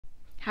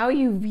how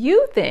you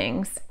view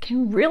things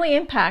can really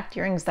impact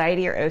your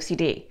anxiety or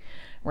OCD.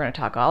 We're going to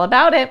talk all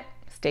about it.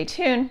 Stay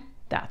tuned.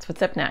 That's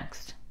what's up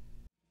next.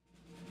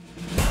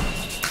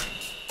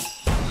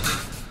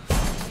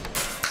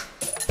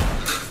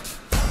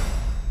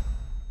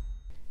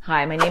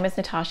 Hi, my name is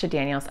Natasha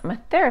Daniels. I'm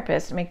a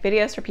therapist. I make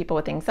videos for people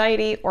with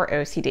anxiety or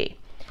OCD.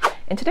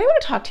 And today I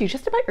want to talk to you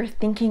just about your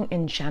thinking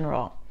in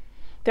general.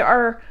 There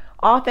are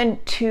often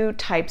two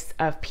types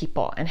of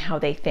people and how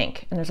they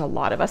think, and there's a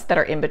lot of us that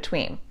are in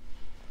between.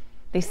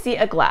 They see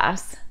a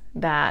glass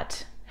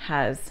that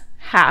has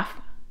half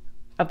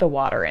of the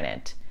water in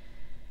it,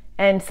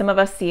 and some of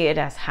us see it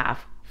as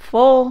half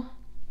full,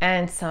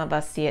 and some of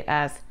us see it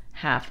as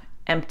half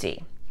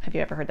empty. Have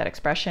you ever heard that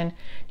expression?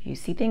 Do you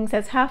see things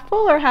as half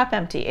full or half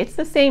empty? It's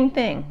the same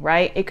thing,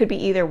 right? It could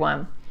be either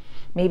one.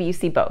 Maybe you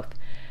see both.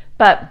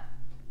 But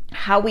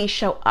how we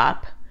show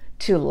up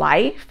to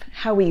life,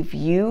 how we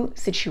view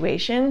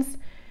situations,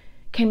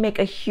 can make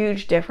a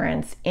huge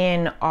difference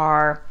in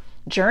our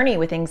journey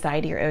with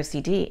anxiety or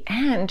OCD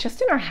and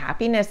just in our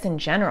happiness in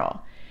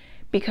general.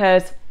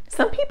 Because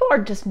some people are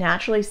just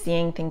naturally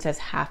seeing things as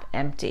half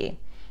empty.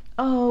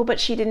 Oh, but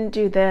she didn't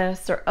do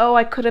this, or oh,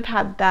 I could have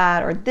had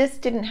that, or this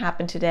didn't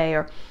happen today,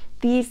 or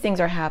these things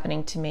are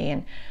happening to me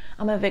and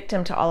I'm a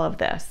victim to all of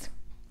this.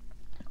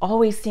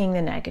 Always seeing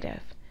the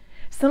negative.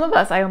 Some of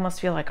us, I almost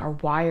feel like, are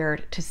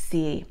wired to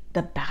see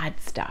the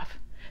bad stuff,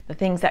 the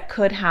things that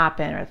could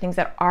happen or the things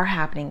that are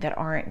happening that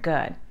aren't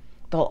good.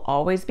 They'll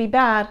always be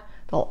bad.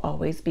 They'll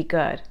always be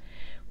good.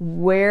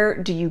 Where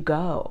do you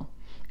go?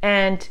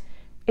 And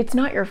it's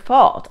not your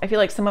fault. I feel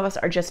like some of us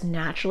are just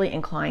naturally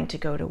inclined to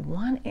go to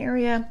one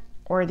area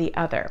or the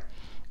other.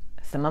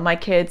 Some of my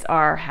kids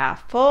are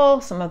half full.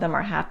 Some of them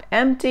are half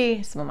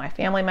empty. Some of my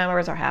family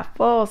members are half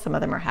full. Some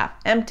of them are half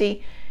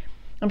empty.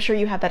 I'm sure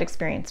you have that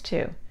experience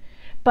too.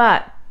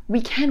 But we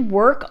can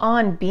work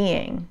on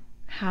being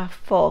half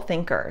full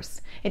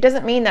thinkers. It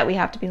doesn't mean that we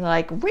have to be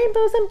like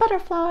rainbows and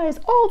butterflies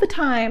all the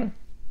time.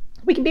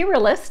 We can be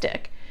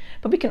realistic,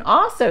 but we can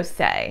also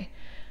say,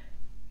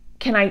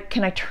 can I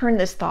turn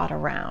this thought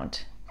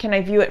around? Can I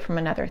view it from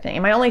another thing?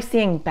 Am I only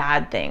seeing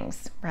bad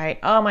things, right?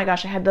 Oh my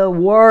gosh, I had the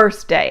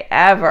worst day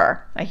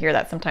ever. I hear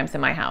that sometimes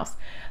in my house.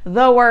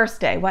 The worst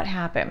day. What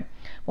happened?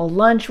 Well,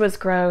 lunch was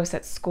gross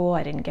at school.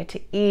 I didn't get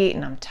to eat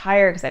and I'm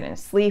tired because I didn't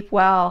sleep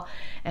well.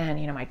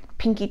 And my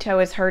pinky toe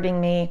is hurting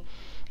me.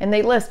 And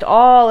they list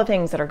all the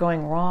things that are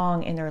going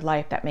wrong in their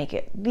life that make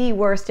it the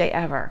worst day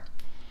ever.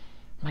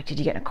 I'm like, did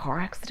you get in a car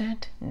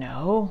accident?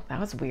 No, that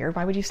was weird.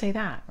 Why would you say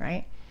that,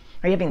 right?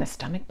 Are you having the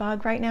stomach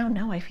bug right now?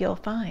 No, I feel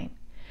fine.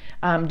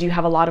 Do you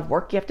have a lot of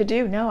work you have to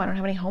do? No, I don't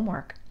have any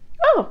homework.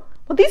 Oh,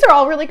 well, these are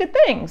all really good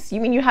things.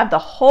 You mean you have the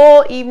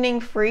whole evening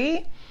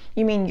free?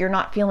 You mean you're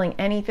not feeling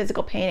any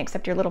physical pain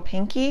except your little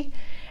pinky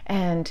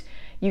and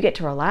you get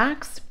to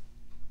relax?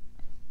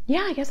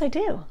 Yeah, I guess I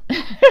do.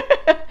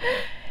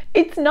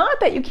 It's not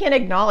that you can't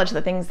acknowledge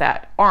the things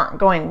that aren't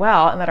going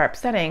well and that are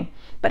upsetting,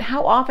 but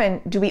how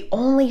often do we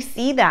only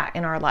see that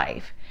in our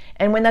life?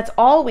 And when that's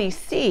all we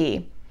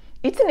see,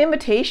 it's an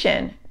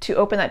invitation to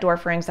open that door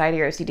for anxiety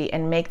or OCD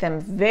and make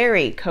them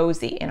very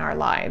cozy in our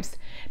lives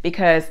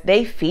because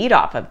they feed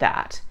off of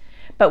that.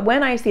 But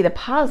when I see the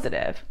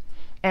positive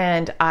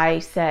and I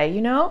say,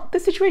 the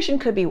situation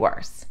could be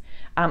worse.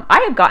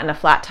 I have gotten a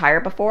flat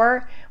tire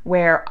before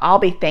where I'll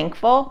be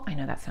thankful. I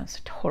know that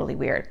sounds totally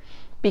weird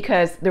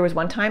because there was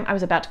one time I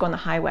was about to go on the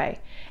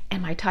highway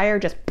and my tire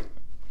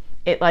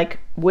it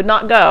would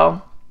not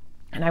go.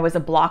 And I was a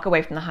block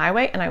away from the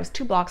highway and I was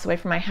 2 blocks away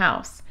from my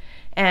house.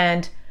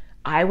 And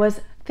I was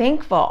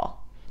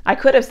thankful. I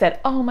could have said,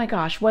 oh my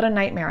gosh, what a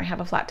nightmare. I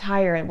have a flat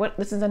tire and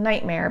this is a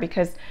nightmare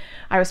because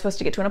I was supposed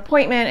to get to an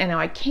appointment and now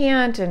I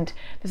can't. And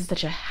this is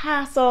such a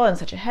hassle and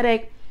such a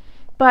headache.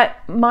 But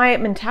my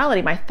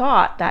mentality, my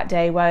thought that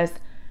day was,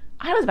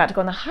 I was about to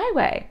go on the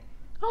highway.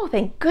 Oh,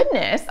 thank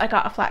goodness I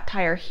got a flat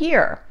tire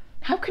here.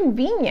 How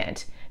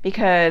convenient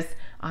because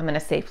I'm in a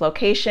safe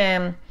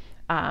location.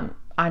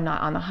 I'm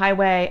not on the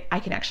highway. I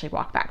can actually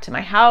walk back to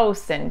my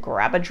house and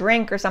grab a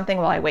drink or something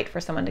while I wait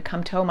for someone to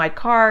come tow my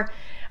car.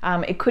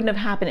 It couldn't have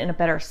happened in a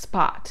better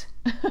spot.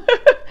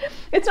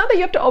 It's not that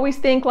you have to always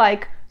think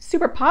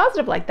super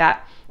positive like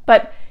that,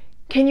 but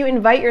can you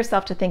invite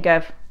yourself to think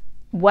of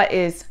what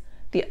is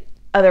the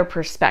other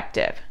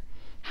perspective?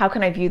 How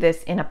can I view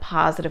this in a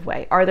positive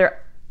way? Are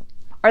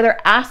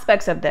there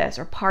aspects of this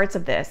or parts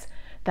of this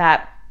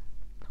that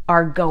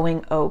are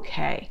going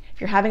okay? If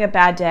you're having a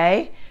bad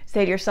day,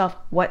 say to yourself,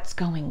 what's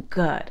going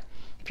good?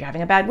 If you're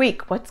having a bad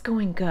week, what's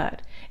going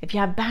good? If you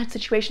have bad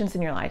situations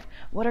in your life,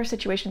 what are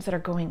situations that are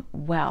going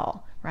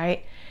well,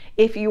 right?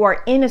 If you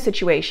are in a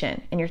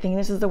situation and you're thinking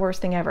this is the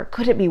worst thing ever,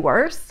 could it be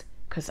worse?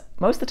 Because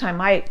most of the time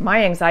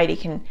my anxiety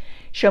can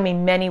show me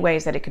many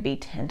ways that it could be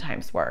 10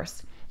 times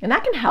worse. And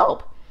that can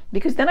help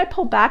because then I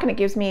pull back and it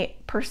gives me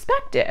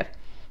perspective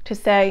to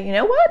say, you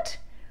know what?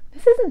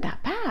 This isn't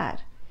that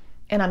bad.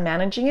 And I'm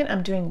managing it,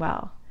 I'm doing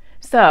well.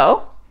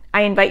 So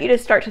I invite you to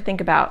start to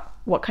think about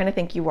what kind of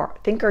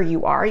thinker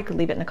you are. You could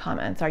leave it in the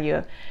comments. Are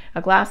you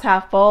a glass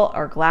half full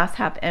or glass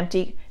half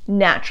empty,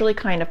 naturally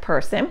kind of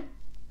person?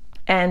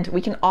 And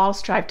we can all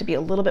strive to be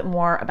a little bit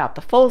more about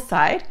the full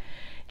side.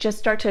 Just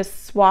start to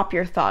swap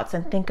your thoughts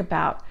and think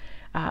about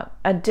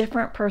a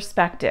different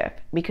perspective,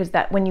 because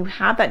that when you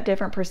have that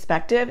different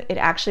perspective, it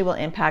actually will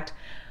impact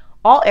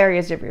all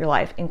areas of your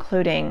life,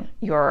 including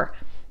your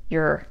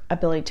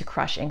ability to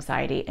crush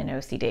anxiety and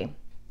OCD.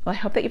 Well, I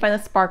hope that you find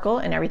the sparkle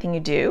in everything you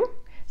do,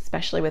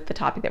 especially with the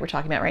topic that we're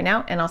talking about right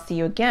now. And I'll see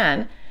you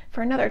again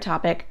for another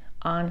topic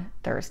on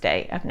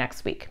Thursday of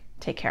next week.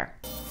 Take care.